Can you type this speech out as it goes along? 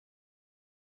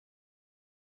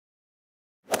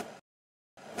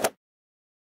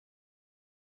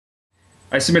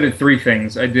I submitted three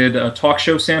things. I did a talk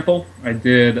show sample, I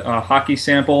did a hockey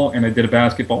sample, and I did a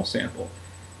basketball sample.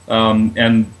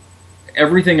 And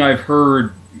everything I've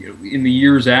heard in the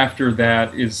years after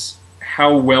that is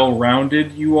how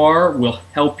well-rounded you are will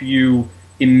help you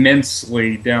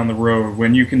immensely down the road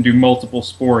when you can do multiple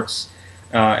sports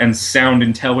and sound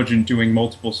intelligent doing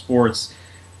multiple sports.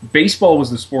 Baseball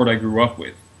was the sport I grew up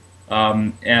with.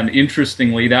 And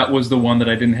interestingly, that was the one that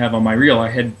I didn't have on my reel.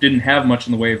 Didn't have much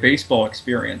in the way of baseball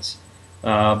experience.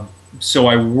 So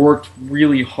I worked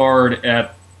really hard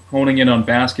at honing in on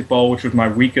basketball, which was my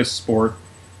weakest sport,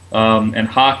 and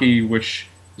hockey, which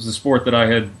was the sport that I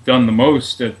had done the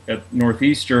most at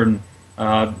Northeastern.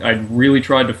 I really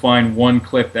tried to find one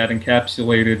clip that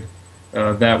encapsulated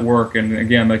that work, and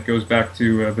again, that goes back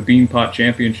to the Beanpot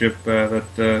Championship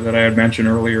that I had mentioned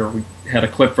earlier. We had a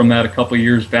clip from that a couple of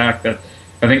years back that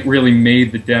I think really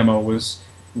made the demo. Was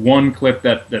one clip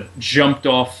that jumped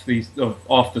off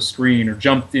the screen, or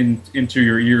jumped into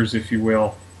your ears, if you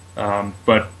will.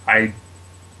 But I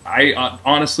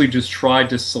honestly just tried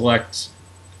to select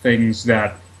things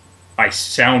that I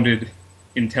sounded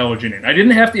intelligent in. It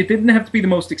didn't have to be the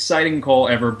most exciting call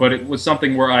ever, but it was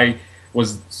something where I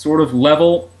was sort of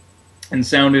level and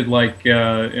sounded like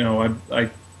I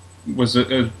was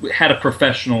had a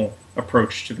professional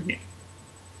approach to the game.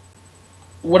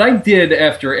 What I did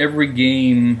after every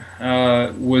game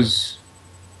was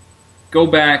go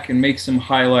back and make some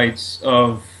highlights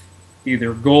of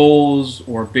either goals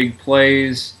or big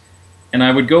plays, and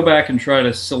I would go back and try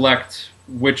to select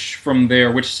which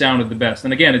sounded the best.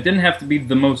 And again, it didn't have to be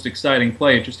the most exciting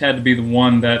play, it just had to be the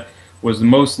one that was the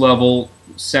most level,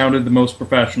 sounded the most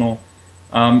professional.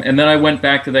 And then I went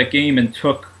back to that game and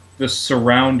took the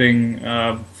surrounding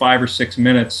 5 or 6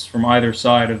 minutes from either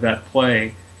side of that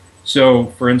play. So,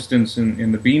 for instance,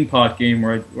 in the Beanpot game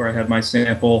where I had my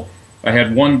sample, I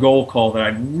had one goal call that I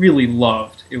really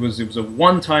loved. It was a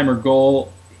one-timer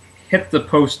goal, hit the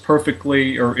post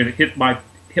perfectly, or it hit my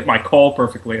call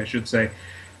perfectly, I should say.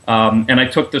 And I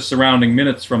took the surrounding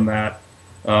minutes from that.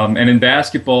 And in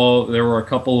basketball, there were a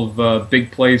couple of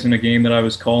big plays in a game that I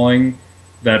was calling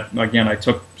that, again, I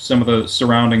took some of the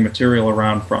surrounding material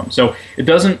around from. So it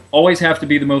doesn't always have to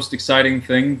be the most exciting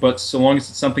thing, but so long as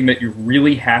it's something that you're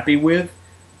really happy with,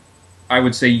 I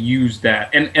would say use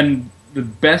that. And the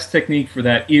best technique for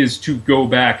that is to go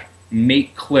back,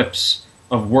 make clips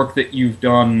of work that you've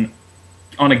done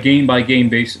on a game-by-game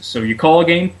basis. So you call a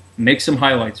game, make some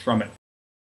highlights from it.